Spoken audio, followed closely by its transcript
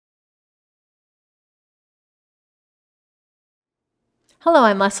Hello,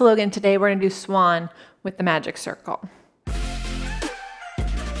 I'm Lesley Logan. Today we're going to do Swan with the magic circle.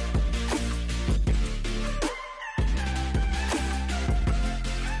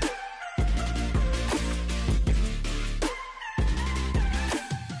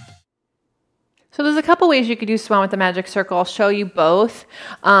 So there's a couple ways you could do Swan with the magic circle. I'll show you both.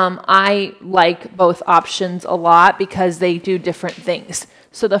 I like both options a lot because they do different things.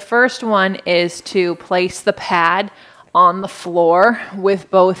 So the first one is to place the pad on the floor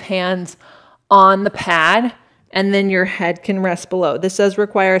with both hands on the pad, and then your head can rest below. This does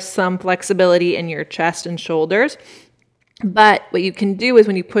require some flexibility in your chest and shoulders, but what you can do is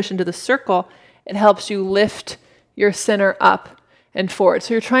when you push into the circle, it helps you lift your center up and forward.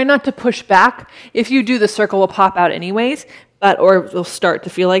 So you're trying not to push back. If you do, the circle will pop out anyways, or it will start to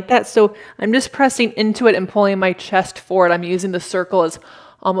feel like that. So I'm just pressing into it and pulling my chest forward. I'm using the circle as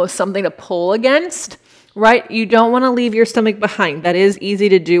almost something to pull against, right? You don't want to leave your stomach behind. That is easy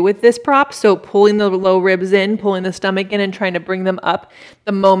to do with this prop. So pulling the low ribs in, pulling the stomach in, and trying to bring them up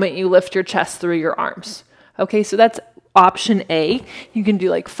the moment you lift your chest through your arms. Okay, so that's option A. You can do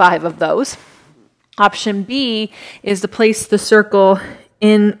like 5 of those. Option B is to place the circle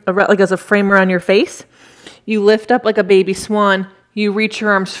in like as a frame around your face. You lift up like a baby swan. You reach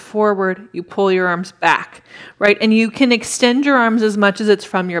your arms forward, you pull your arms back, right? And you can extend your arms as much as it's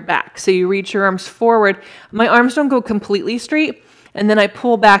from your back. So you reach your arms forward. My arms don't go completely straight, and then I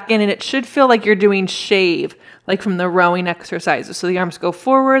pull back in, and it should feel like you're doing shave, like from the rowing exercises. So the arms go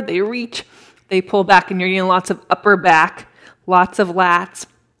forward, they reach, they pull back, and you're getting lots of upper back, lots of lats.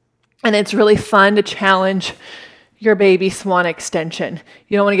 And it's really fun to challenge your baby swan extension.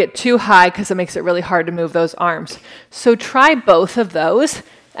 You don't want to get too high because it makes it really hard to move those arms. So try both of those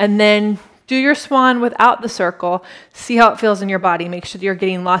and then do your swan without the circle. See how it feels in your body. Make sure you're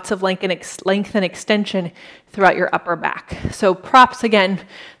getting lots of length and extension throughout your upper back. So props, again,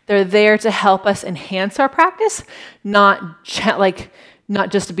 they're there to help us enhance our practice, not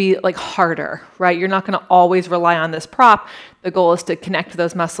just to be like harder, right? You're not going to always rely on this prop. The goal is to connect to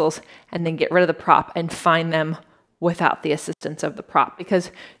those muscles and then get rid of the prop and find them without the assistance of the prop,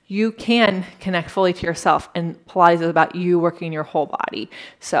 because you can connect fully to yourself, and Pilates is about you working your whole body.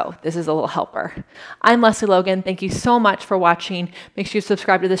 So this is a little helper. I'm Lesley Logan. Thank you so much for watching. Make sure you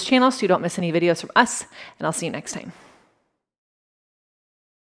subscribe to this channel so you don't miss any videos from us, and I'll see you next time.